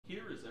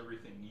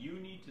everything you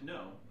need to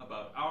know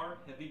about our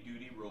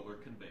heavy-duty roller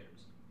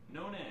conveyors,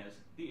 known as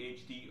the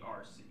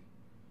HDRC.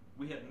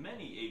 We have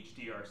many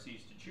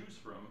HDRCs to choose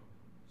from,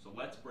 so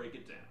let's break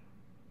it down.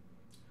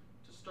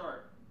 To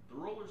start, the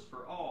rollers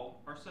for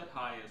all are set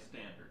high as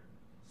standard.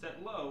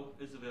 Set low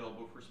is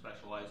available for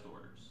specialized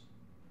orders.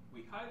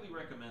 We highly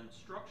recommend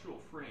structural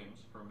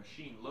frames for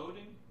machine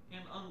loading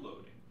and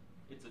unloading.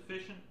 It's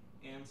efficient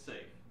and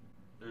safe.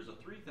 There's a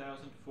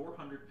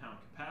 3,400 pound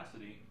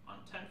capacity on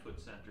 10-foot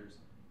centers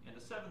and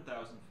a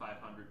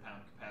 7,500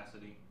 pound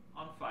capacity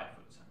on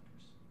 5-foot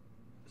centers.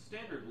 The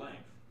standard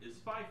length is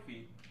 5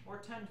 feet or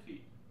 10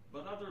 feet,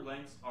 but other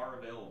lengths are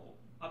available,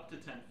 up to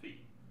 10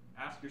 feet.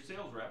 Ask your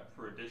sales rep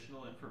for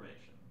additional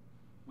information.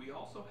 We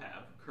also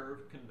have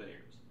curved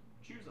conveyors.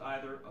 Choose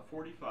either a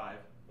 45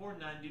 or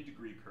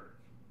 90-degree curve.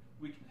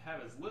 We can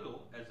have as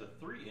little as a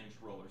 3-inch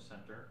roller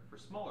center for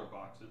smaller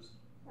boxes,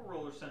 or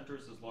roller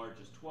centers as large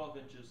as 12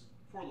 inches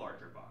for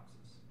larger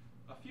boxes.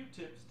 A few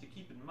tips to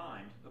keep in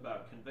mind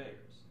about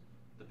conveyors.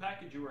 The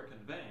package you are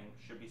conveying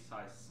should be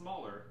sized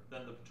smaller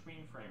than the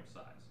between frame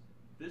size.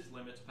 This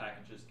limits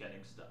packages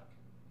getting stuck.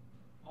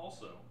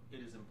 Also, it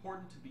is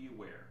important to be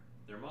aware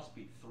there must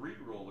be 3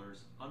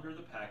 rollers under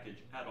the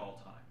package at all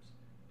times.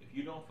 If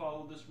you don't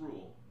follow this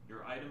rule,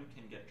 your item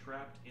can get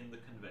trapped in the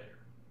conveyor.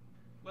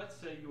 Let's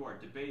say you are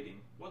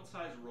debating what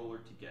size roller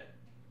to get.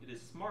 It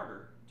is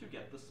smarter to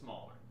get the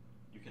smaller.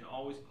 You can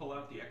always pull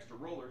out the extra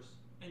rollers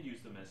and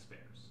use them as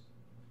spares.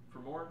 For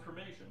more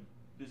information,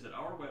 visit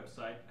our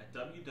website at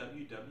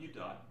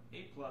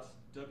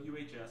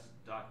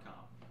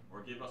www.apluswhs.com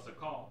or give us a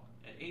call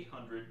at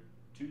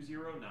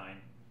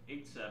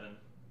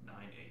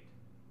 800-209-8798.